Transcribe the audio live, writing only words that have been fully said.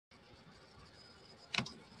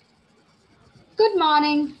Good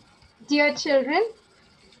morning, dear children.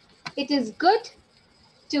 It is good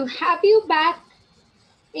to have you back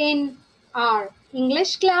in our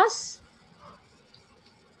English class.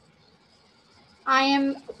 I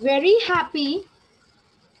am very happy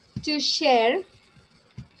to share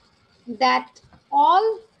that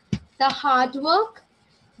all the hard work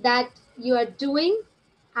that you are doing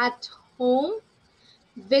at home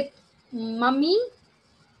with mummy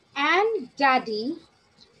and daddy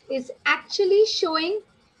is actually showing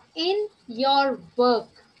in your work.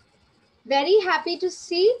 Very happy to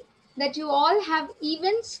see that you all have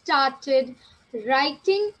even started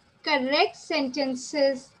writing correct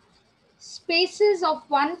sentences, spaces of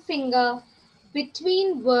one finger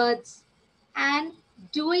between words, and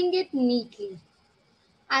doing it neatly.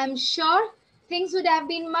 I am sure things would have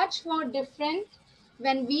been much more different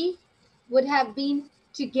when we would have been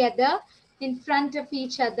together in front of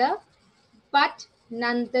each other, but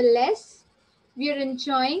nonetheless, we are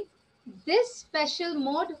enjoying this special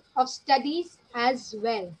mode of studies as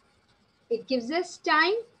well. It gives us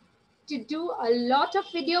time to do a lot of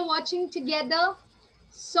video watching together,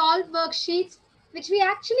 solve worksheets, which we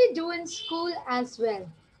actually do in school as well.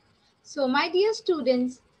 So my dear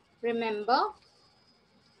students, remember,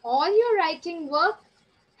 all your writing work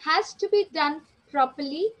has to be done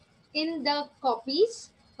properly in the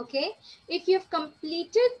copies. Okay, if you've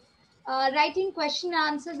completed writing question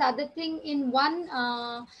answers, other thing in one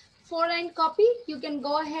 4-line copy, you can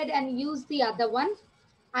go ahead and use the other one.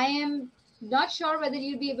 I am not sure whether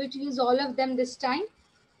you'll be able to use all of them this time,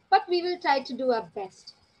 but we will try to do our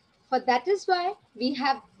best. For that is why we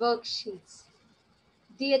have worksheets.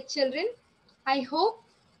 Dear children, I hope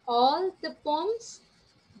all the poems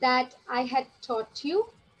that I had taught you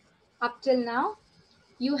up till now,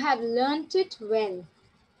 you have learnt it well,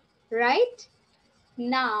 right?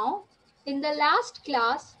 Now, in the last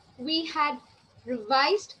class, we had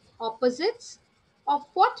revised opposites of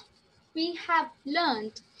what we have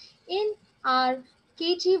learnt in our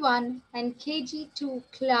KG1 and KG2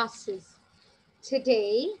 classes.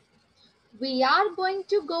 Today, we are going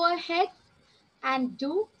to go ahead and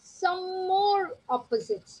do some more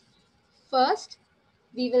opposites. First,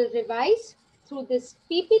 we will revise through this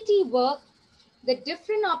PPT work the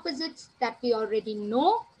different opposites that we already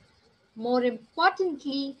know. More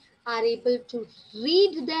importantly, are able to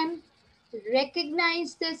read them,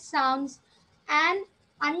 recognize the sounds, and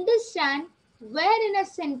understand where in a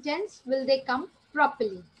sentence will they come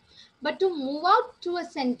properly. But to move out to a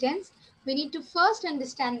sentence, we need to first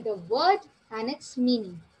understand the word and its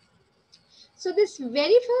meaning. So this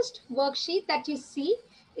very first worksheet that you see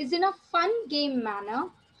is in a fun game manner.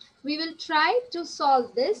 We will try to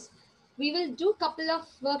solve this. We will do a couple of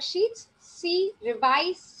worksheets, see,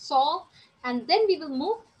 revise, solve, and then we will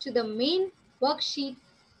move to the main worksheet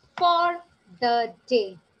for the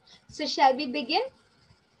day. So shall we begin?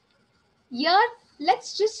 Here,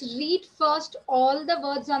 let's just read first all the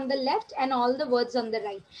words on the left and all the words on the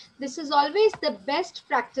right. This is always the best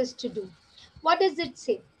practice to do. What does it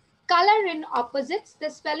say? Color in opposites. The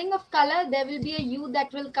spelling of color, there will be a U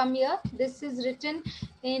that will come here. This is written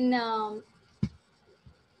in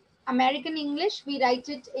American English. We write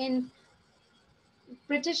it in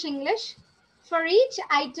British English. For each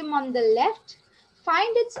item on the left,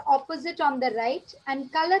 find its opposite on the right and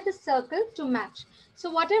color the circle to match. So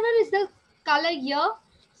whatever is the color here,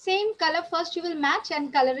 same color first you will match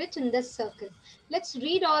and color it in this circle. Let's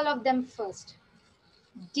read all of them first.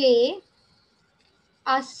 Day,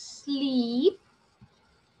 asleep,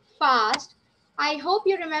 fast. I hope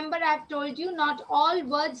you remember I've told you not all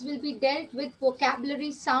words will be dealt with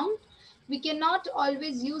vocabulary sound. We cannot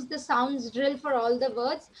always use the sounds drill for all the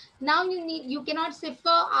words. Now you cannot say for,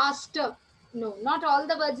 after. No, not all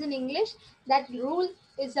the words in English. That rule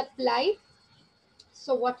is applied.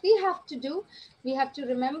 So what we have to do, we have to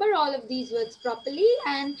remember all of these words properly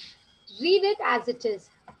and read it as it is.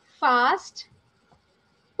 Fast,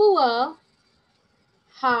 poor,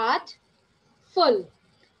 hard, full.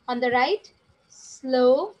 On the right,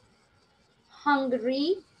 slow,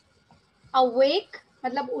 hungry, awake,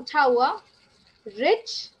 matlab utha hua,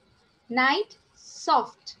 rich, night,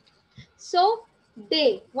 soft. So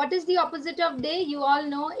day, what is the opposite of day? You all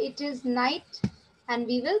know it is night, and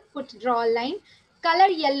we will draw a line. Color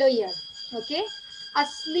yellow here, okay?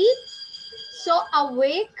 Asleep, so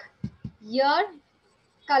awake, here,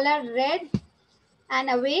 color red, and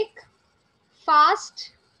awake,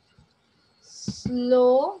 fast,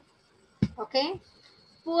 slow, okay?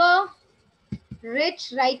 Poor,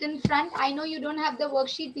 rich, right in front. I know you don't have the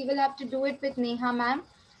worksheet. We will have to do it with Neha ma'am.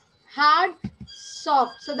 Hard,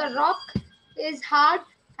 soft. So the rock is hard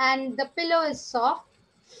and the pillow is soft.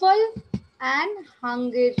 Full and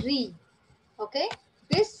hungry. Okay,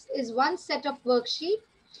 this is one set of worksheet.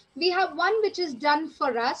 We have one which is done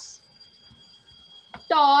for us.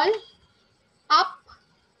 Tall, up,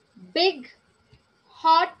 big,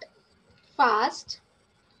 hot, fast,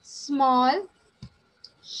 small,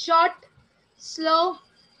 short, slow,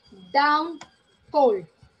 down, cold.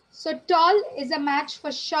 So tall is a match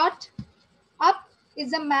for short, up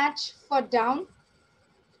is a match for down,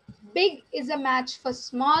 big is a match for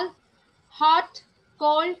small, hot,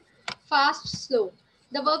 cold, fast, slow.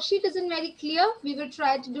 The worksheet isn't very clear. We will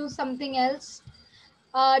try to do something else.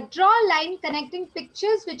 Draw a line connecting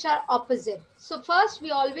pictures which are opposite. So first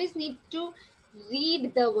we always need to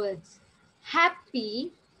read the words.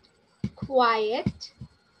 Happy, quiet,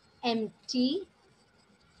 empty,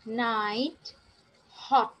 night,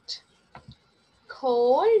 hot,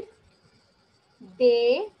 cold,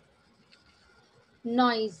 day,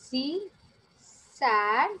 noisy,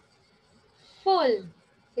 sad, full,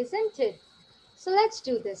 isn't it? So let's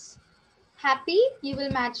do this. Happy, you will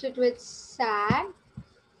match it with sad.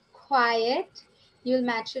 Quiet, you'll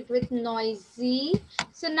match it with noisy.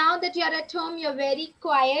 So now that you're at home, you're very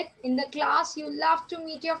quiet. In the class, you love to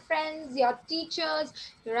meet your friends, your teachers,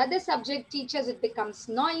 your other subject teachers. It becomes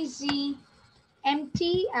noisy,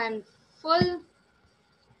 empty and full,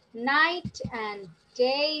 night and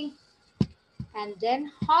day, and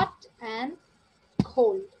then hot and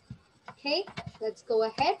cold. Okay, let's go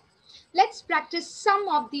ahead. Let's practice some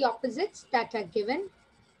of the opposites that are given.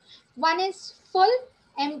 One is full,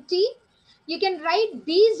 empty. You can write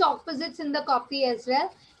these opposites in the copy as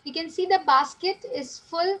well. You can see the basket is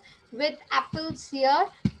full with apples here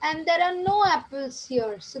and there are no apples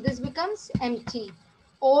here. So this becomes empty.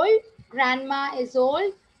 Old, grandma is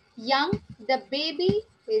old. Young, the baby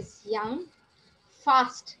is young.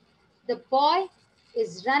 Fast, the boy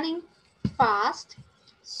is running fast.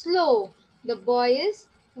 Slow, the boy is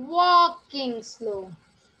walking slow.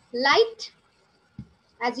 Light,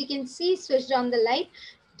 as you can see, switched on the light.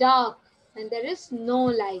 Dark, and there is no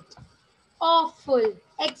light. Awful,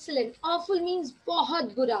 excellent. Awful means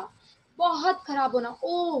बहुत बुरा, बहुत खराब होना.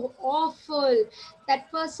 Oh, awful. That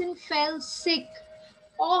person fell sick.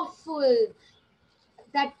 Awful.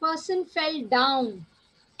 That person fell down.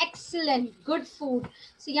 Excellent, good food.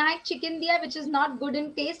 So यहाँ एक chicken दिया which is not good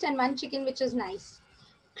in taste and one chicken which is nice.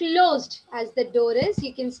 Closed, as the door is,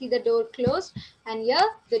 you can see the door closed, and here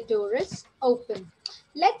the door is open.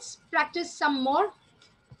 Let's practice some more.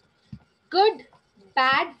 Good,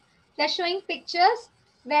 bad. They're showing pictures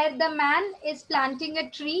where the man is planting a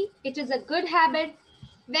tree. It is a good habit.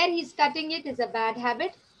 Where he's cutting it is a bad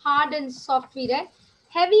habit. Hard and soft we read.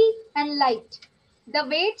 Heavy and light. The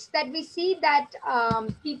weights that we see that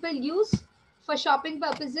people use for shopping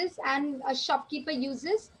purposes and a shopkeeper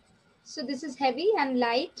uses. So this is heavy and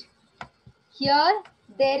light. Here,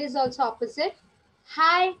 there is also opposite.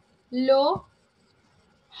 High, low,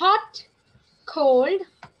 hot, cold.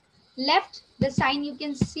 Left, the sign you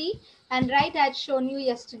can see, and right, I had shown you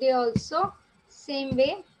yesterday also. Same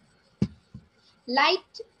way.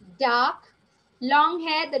 Light, dark, long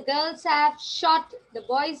hair, the girls have, short, the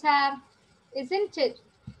boys have, isn't it?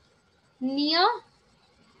 Near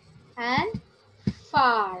and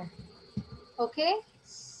far. Okay,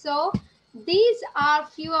 so these are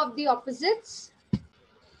few of the opposites.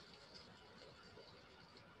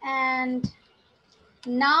 And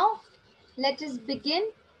now let us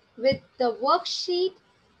begin with the worksheet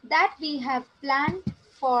that we have planned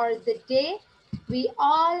for the day we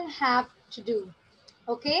all have to do.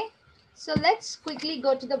 Okay, so let's quickly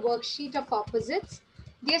go to the worksheet of opposites.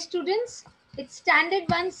 Dear students, it's standard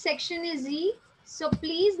 1, section is E. So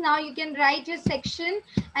please now you can write your section,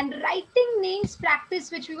 and writing names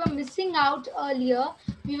practice which we were missing out earlier,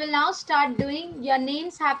 we will now start doing. Your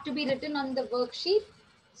names have to be written on the worksheet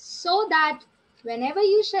so that whenever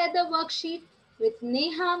you share the worksheet with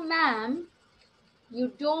Neha ma'am,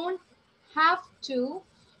 you don't have to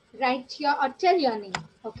write your or tell your name.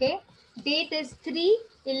 Okay, date is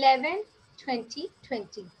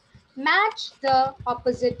 3/11/2020. Match the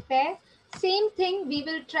opposite pair. Same thing, we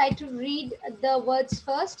will try to read the words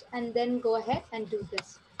first and then go ahead and do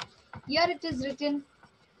this. Here it is written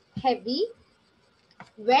heavy,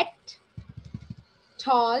 wet,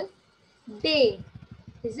 tall, day,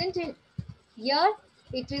 isn't it? Here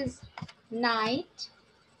it is night,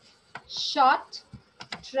 short,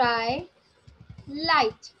 dry,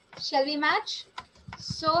 light. Shall we match?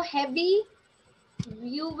 So heavy,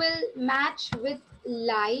 you will match with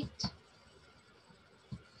light.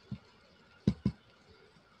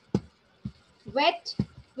 Wet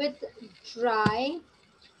with dry.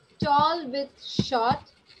 Tall with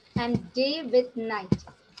short. And day with night.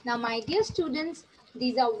 Now, my dear students,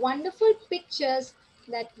 these are wonderful pictures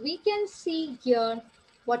that we can see here.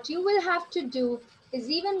 What you will have to do is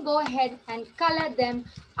even go ahead and color them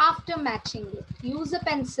after matching it. Use a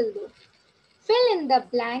pencil though. Fill in the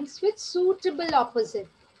blanks with suitable opposite.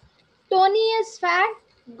 Tony is fat.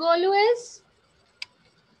 Golu is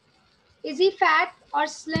he fat or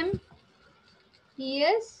slim? He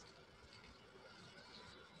is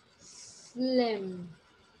slim.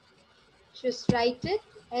 Just write it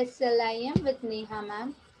SLIM with Neha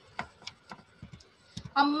ma'am.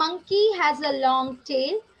 A monkey has a long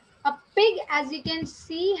tail. A pig, as you can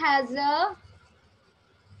see, has a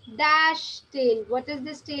dash tail. What is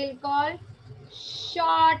this tail called?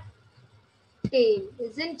 Short tail,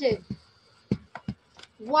 isn't it?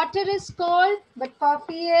 Water is cold, but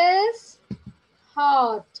coffee is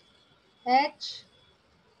hot.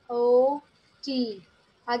 Hot.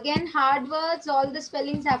 Again, hard words, all the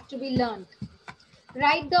spellings have to be learned.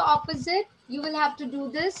 Write the opposite. You will have to do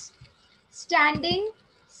this. Standing,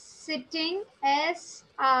 sitting,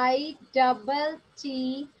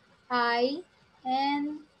 SITTING.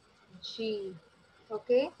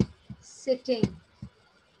 Okay, sitting.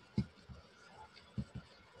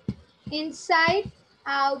 Inside,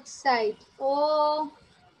 outside. OUTSIDE.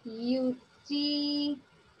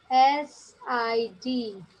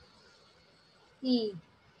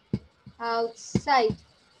 Outside.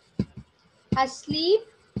 Asleep.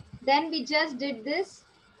 Then we just did this.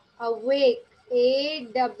 Awake.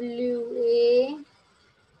 AWAKE.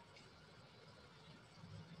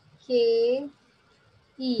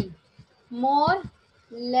 More,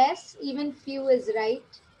 less, even few is right.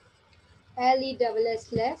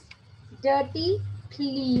 LESS, less. Dirty,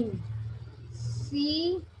 clean.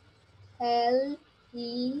 CLEAN.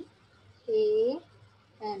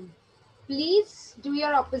 Please do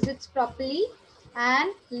your opposites properly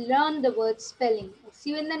and learn the word spelling.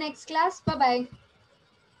 See you in the next class. Bye-bye.